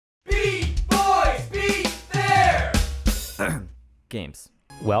Games.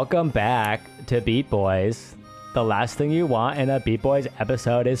 Welcome back to Beat Boys. The last thing you want in a Beat Boys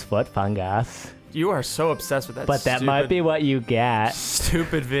episode is foot fungus. You are so obsessed with that. But that might be what you get.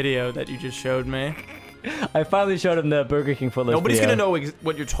 Stupid video that you just showed me. I finally showed him the Burger King footless Nobody's video. gonna know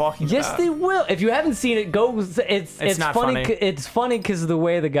what you're talking about. Yes, they will. If you haven't seen it, go. It's not funny. funny. It's funny because of the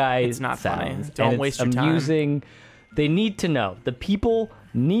way the guy It's not funny. sounds. Don't and waste it's your time. amusing. They need to know. The people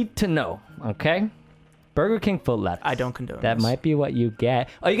need to know. Okay. Burger King foot lettuce. I don't condone That this. might be what you get.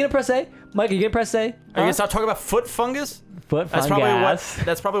 Are you gonna press A, Mike? Are you gonna press A? Are you gonna stop talking about foot fungus? Foot That's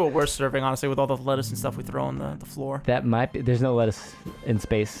fungus. probably what we're serving, honestly, with all the lettuce and stuff we throw on the floor. That might be. There's no lettuce in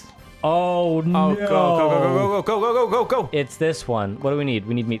space. Oh no! Oh, go. It's this one. What do we need?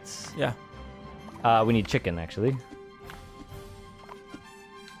 We need meats. Yeah. We need chicken actually.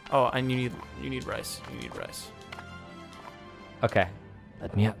 Oh, and you need rice. You need rice. Okay.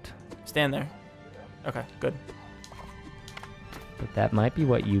 Let me out. Stand there. Okay, good. But that might be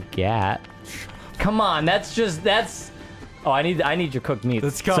what you get. Come on, that's. Oh, I need your cooked meats.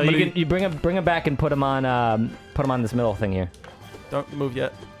 That's so comedy. you bring them back and put them on this middle thing here. Don't move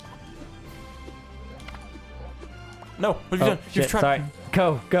yet. No, what have you Oh, done? shit, You've tried. sorry.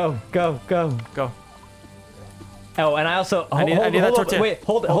 Go. Go. Oh, and I also I need that tortilla. Wait,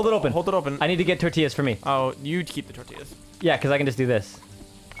 hold it open. Hold it open. I need to get tortillas for me. Oh, you keep the tortillas. Yeah, because I can just do this.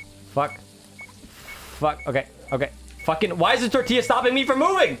 Fuck. Okay. Fucking. Why is the tortilla stopping me from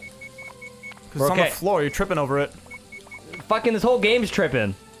moving? Because it's on the floor. You're tripping over it. Fucking this whole game's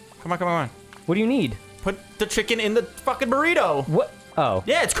tripping. Come on. What do you need? Put the chicken in the fucking burrito. What? Oh.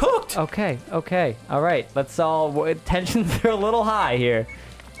 Yeah, it's cooked. Okay. All right. Let's all. Tensions are a little high here.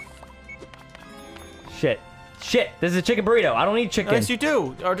 Shit. This is a chicken burrito. I don't need chicken. Yes, you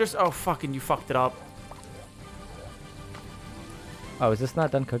do. Or just, oh, fucking, you fucked it up. Oh, is this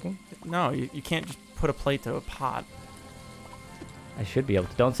not done cooking? No, you can't just put a plate to a pot. I should be able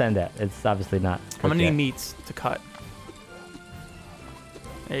to. Don't send that. It's obviously not. I'm gonna cooked yet. need meats to cut.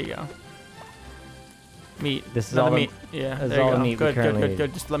 There you go. Meat. This is Another all the- meat. Yeah, this is there you all the go. meat we currently need.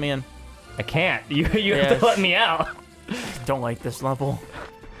 Good. Just let me in. I can't. You have Yes. to let me out. Don't like this level.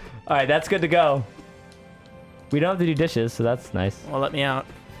 All right, that's good to go. We don't have to do dishes, so that's nice. Well, let me out.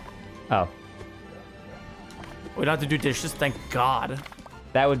 Oh, We don't have to do dishes, thank God.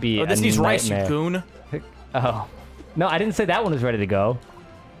 that would be. Oh, this a needs rice, you nightmare. goon. Oh, no, I didn't say that one was ready to go.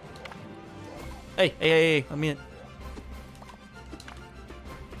 Hey, let me in.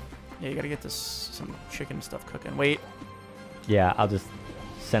 Yeah, you gotta get some chicken stuff cooking. Wait. Yeah, I'll just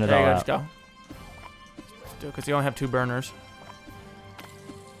send it There all you go, out. just go. Just do it, because you only have 2 burners.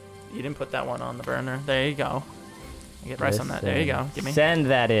 You didn't put that one on the burner. There you go. You get rice on that. There you go. Give me. Send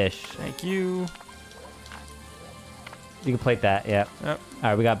that ish. Thank you. You can plate that. Yeah. Yep. All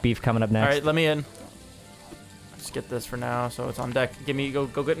right, we got beef coming up next. All right, let me in. Just get this for now, so it's on deck. Go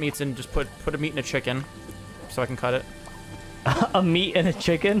get meats and just put a meat in a chicken, so I can cut it. A meat and a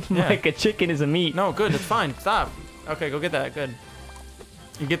chicken? Yeah. Like a chicken is a meat. No, good. It's fine. Stop. Okay, go get that. Good.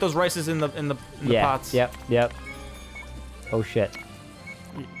 You get those rices in the Yeah. pots. Yep. Oh shit.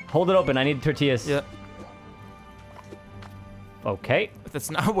 Hold it open. I need tortillas. Yeah. Okay. But that's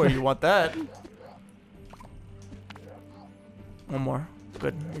not where you want that. One more.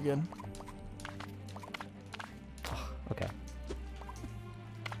 Good. You're good. Okay.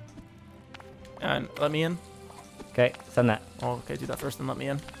 And let me in. Okay. Send that. Oh, okay. Do that first, then let me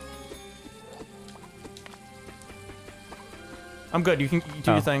in. I'm good. You can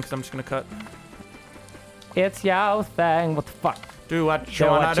do your thing, because I'm just gonna cut. It's your thing. What the fuck? Do what you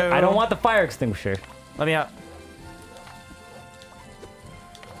wanna do. I don't want the fire extinguisher. Let me out.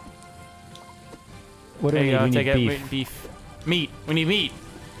 What do There we you need? go. We Take need it. beef. We need beef. Meat. We need meat.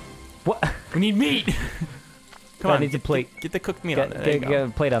 What? We need meat. Come I on. need to plate. Get the cooked meat on Get, there. There you get, go. get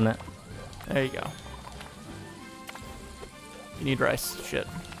a plate on that. There you go. You need rice. Shit.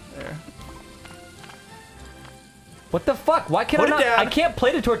 There. What the fuck? Why can't Put I it not? down. I can't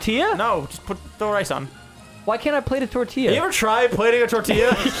plate a tortilla? No, just throw rice on. Why can't I plate a tortilla? You ever tried plating a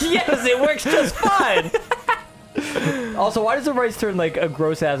tortilla? Yes, it works just fine. Also, why does the rice turn like a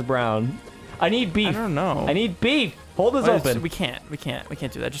gross ass brown? I need beef. I don't know. I need beef. Hold this Well, open. We can't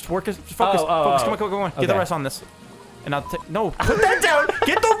do that. Just work. Just focus. Focus. Come on. Get the Okay. rice on this. And I'll take. No, put that down.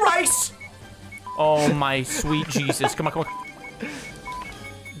 Get the rice. Oh my sweet Jesus! Come on.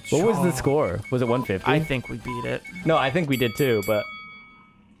 What was the score? Was it 150? I think we beat it. No, I think we did too, but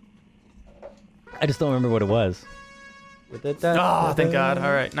I just don't remember what it was. Oh, thank God.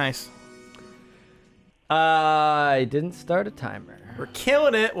 All right, nice. I didn't start a timer. We're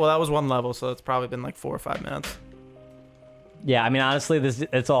killing it. Well, that was one level, so it's probably been like 4 or 5 minutes. Yeah, I mean, honestly,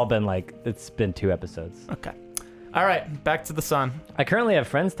 it's all been like, it's been 2 episodes. Okay. All right, back to the sun. I currently have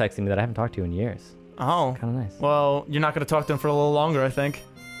friends texting me that I haven't talked to in years. Oh. Kind of nice. Well, you're not going to talk to them for a little longer, I think.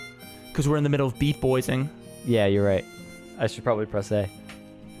 Because we're in the middle of beat boysing. Yeah, you're right. I should probably press A.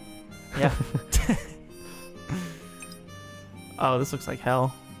 Yeah. Oh, this looks like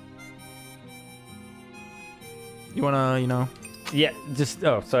hell. You wanna, you know? Yeah, just...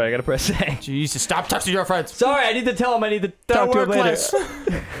 Oh, sorry, I gotta press A. Jeez, just stop texting your friends. Sorry, I need to tell him I need to talk to him later.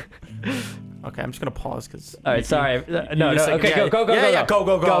 Okay, I'm just gonna pause because. All right, sorry. No, okay, yeah, go.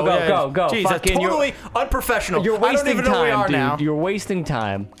 Jeez, that's Fucking totally unprofessional. You're wasting I don't even know where we are time, now. dude. You're wasting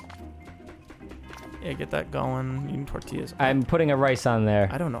time. Yeah, get that going. You need tortillas. I'm putting a rice on there.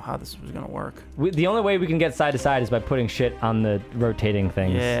 I don't know how this was gonna work. The only way we can get side to side is by putting shit on the rotating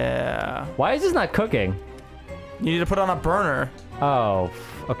things. Yeah. Why is this not cooking? You need to put on a burner. Oh,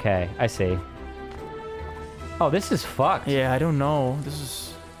 okay. I see. Oh, this is fucked. Yeah, I don't know. This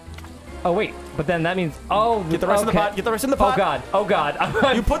is. Oh, wait. But then that means... Oh, get the rice in the pot. Get the rice in the pot. Oh, God. Oh,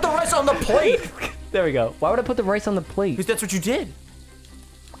 God. You put the rice on the plate. There we go. Why would I put the rice on the plate? Because that's what you did.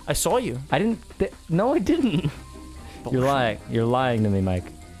 I saw you. I didn't... No, I didn't. Bullshit. You're lying. You're lying to me, Mike.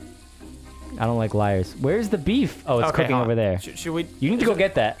 I don't like liars. Where's the beef? Oh, it's cooking over there. Should we... You need to go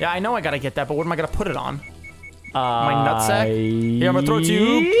get that. Yeah, I know I gotta get that, but what am I gonna put it on? My nutsack? Here, I'm gonna throw it to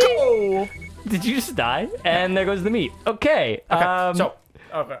you. Go! Did you just die? And there goes the meat. Okay. Okay. So,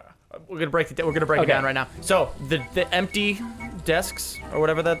 okay. We're gonna break it. We're gonna break it down right now. So the empty desks or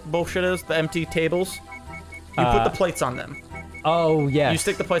whatever that bullshit is, the empty tables, you put the plates on them. Oh yeah. You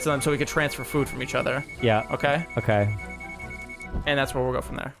stick the plates on them so we can transfer food from each other. Yeah. Okay. Okay. And that's where we'll go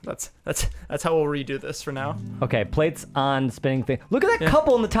from there. That's how we'll redo this for now. Okay. Plates on spinning thing. Look at that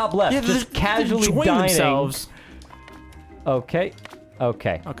couple in the top left, just casually enjoying dining. themselves. Okay.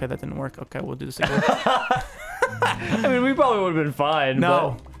 Okay. Okay, that didn't work. Okay, we'll do this again. I mean, we probably would have been fine.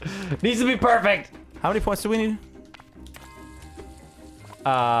 No. But needs to be perfect. How many points do we need?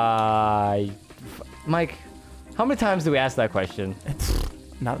 Mike, how many times do we ask that question?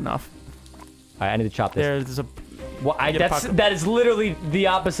 Not enough. All right, I need to chop this. There's a. Well, that is literally the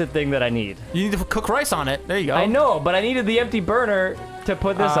opposite thing that I need. You need to cook rice on it. There you go. I know, but I needed the empty burner to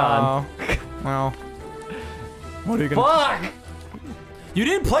put this on. Well. What are you gonna? Fuck! You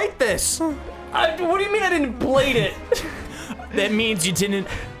didn't plate this. What do you mean I didn't plate it? That means you didn't.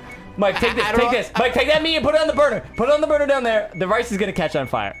 Mike, take this. Take this. Mike, take that meat and put it on the burner. Put it on the burner down there. The rice is gonna catch on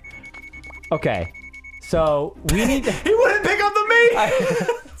fire. Okay. So we need to. He wouldn't pick up the meat.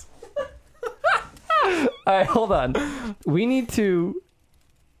 All right, hold on. We need to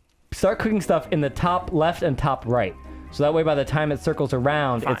start cooking stuff in the top left and top right. So that way by the time it circles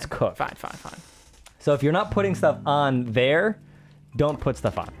around, it's cooked. Fine. So if you're not putting stuff on there, don't put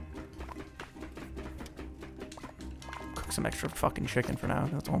stuff on. Cook some extra fucking chicken for now.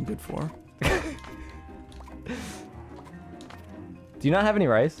 That's all I'm good for. Do you not have any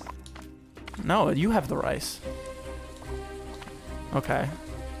rice? No, you have the rice. Okay.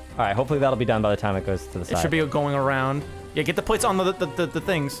 All right, hopefully that'll be done by the time it goes to the side. It should be going around. Yeah, get the plates on the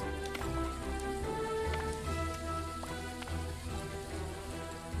things.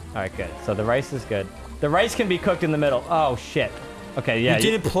 All right, good. So the rice is good. The rice can be cooked in the middle. Oh, shit. Okay, yeah. You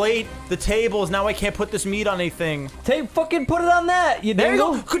didn't plate the tables. Now I can't put this meat on anything. Fucking put it on that. There you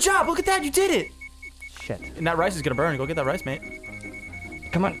go. Good job. Look at that. You did it. Shit. And that rice is going to burn. Go get that rice, mate.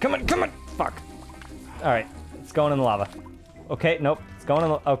 Come on. Fuck. All right. It's going in the lava. Okay, nope. It's going in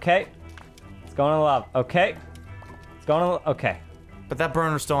the... Okay. It's going in the lava. Okay. It's going in the... Okay. But that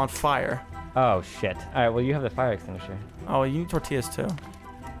burner's still on fire. Oh, shit. All right, well, you have the fire extinguisher. Oh, you need tortillas, too.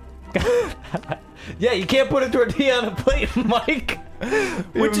 Yeah, you can't put a tortilla on a plate, Mike. You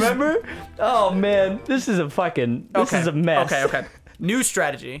remember? Oh man, this is a fucking. This is a mess. Okay. New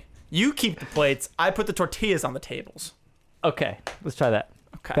strategy. You keep the plates. I put the tortillas on the tables. Okay, let's try that.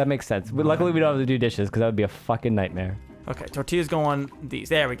 Okay. That makes sense. Luckily, we don't have to do dishes because that would be a fucking nightmare. Okay, tortillas go on these.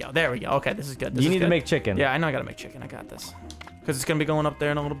 There we go. Okay, this is good. You need to make chicken. Yeah, I know I gotta make chicken. I got this. Because it's gonna be going up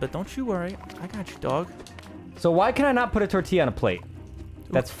there in a little bit. Don't you worry. I got you, dog. So why can I not put a tortilla on a plate?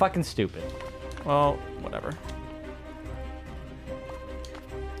 That's fucking stupid. Well, whatever.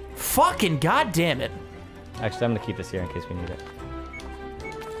 Fucking goddamn it. Actually, I'm gonna keep this here in case we need it.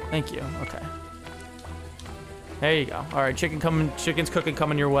 Thank you. Okay. There you go. All right, chicken's cooking,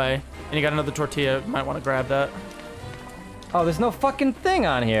 coming your way. And you got another tortilla. Might want to grab that. Oh, there's no fucking thing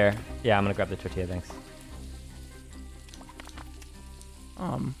on here. Yeah, I'm gonna grab the tortilla, thanks.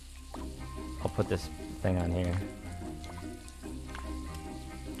 I'll put this thing on here.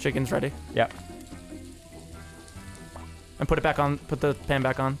 Chicken's ready. Yep. And put it back on. Put the pan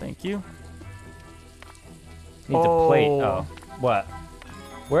back on. Thank you. Needs a plate. Oh, what?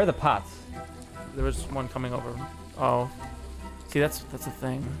 Where are the pots? There was one coming over. Oh. See, that's a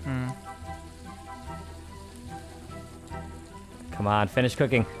thing. Come on, finish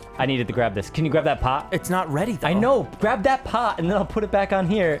cooking. I needed to grab this. Can you grab that pot? It's not ready, though. I know. Grab that pot, and then I'll put it back on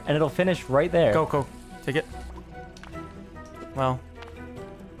here, and it'll finish right there. Go. Take it. Well.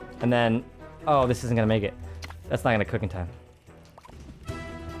 And then... Oh, this isn't going to make it. That's not going to cook in time.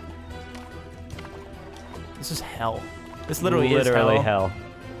 This is hell. This literally is hell.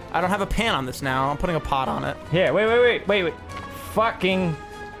 I don't have a pan on this now. I'm putting a pot on it. Here, wait. Fucking...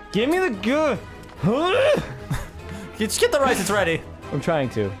 Give me the good... Just get the rice, it's ready. I'm trying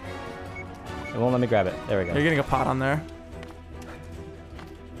to. It won't let me grab it. There we go. You're getting a pot on there.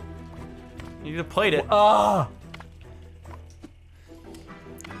 You need to plate it. Oh!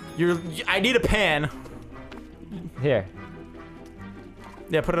 I need a pan. Here.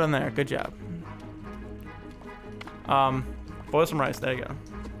 Yeah, put it on there. Good job. Boil some rice. There you go.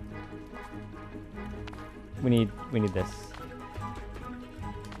 We need this.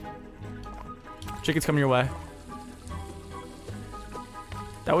 Chicken's coming your way.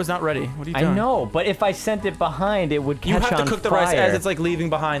 That was not ready. What are you doing? I know, but if I sent it behind, it would catch on fire. You have to cook the rice as it's like leaving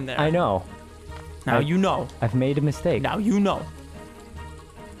behind there. I know. Now you know. I've made a mistake. Now you know.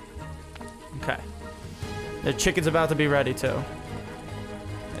 Okay. The chicken's about to be ready too.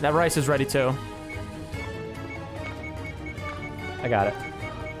 And that rice is ready too. I got it.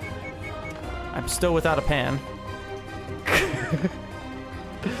 I'm still without a pan.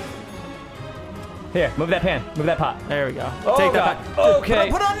 Here, move that pan. Move that pot. There we go. Oh, Take God. that pot.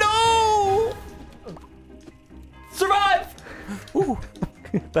 Okay. Put on, no! Survive! Ooh.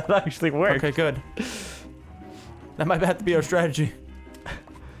 That actually worked. Okay, good. That might have to be our strategy.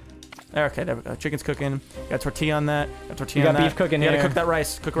 Okay, there we go. Chicken's cooking. Got tortilla on that. Got tortilla on that. You got beef cooking here. You gotta cook that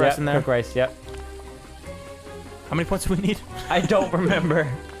rice. Cook rice in there. Cook rice, yep. How many points do we need? I don't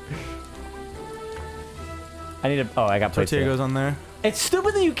remember. I need a... Oh, I got plates. Tortilla goes on there. It's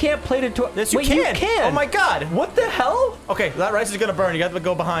stupid that you can't plate it to... Yes, you Wait, can. you can. Oh my God. What the hell? Okay, that rice is gonna burn. You got to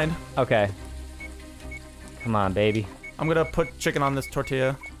go behind. Okay. Come on, baby. I'm gonna put chicken on this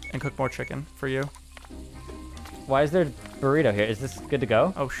tortilla and cook more chicken for you. Why is there burrito here? Is this good to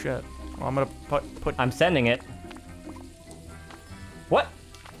go? Oh shit. Well, I'm gonna put... I'm sending it. What?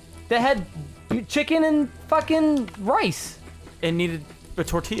 They had chicken and fucking rice. It needed a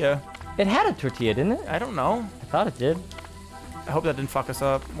tortilla. It had a tortilla, didn't it? I don't know. I thought it did. I hope that didn't fuck us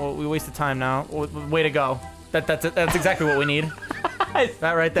up. Well, we wasted time now. Way to go. That's exactly what we need.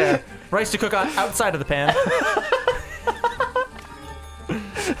 That right there. Rice to cook outside of the pan.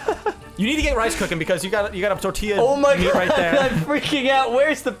 You need to get rice cooking because you got a tortilla meat right there. I'm freaking out.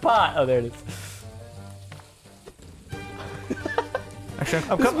 Where's the pot? Oh, there it is.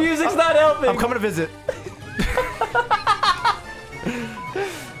 Actually, this music's not helping. I'm coming to visit.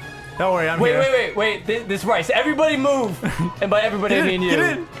 Don't worry, I'm here. Wait. This rice. Everybody move. And by everybody, I mean you.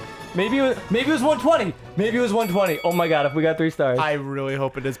 Get in. Maybe it was 120. Maybe it was 120. Oh my God, if we got 3 stars. I really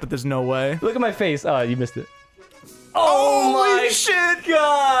hope it is, but there's no way. Look at my face. Oh, you missed it. Oh my shit!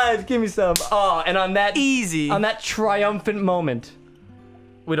 God, give me some. Oh, and on that on that triumphant moment,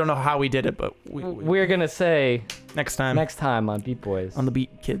 we don't know how we did it, but we're gonna say next time on Beat Boys. On the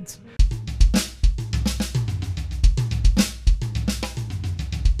Beat Kids.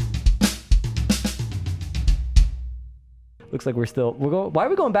 Looks like why are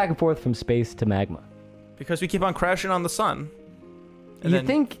we going back and forth from space to magma? Because we keep on crashing on the sun. And You then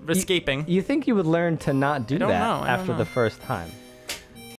think escaping? You think you would learn to not do that I don't after know. the first time?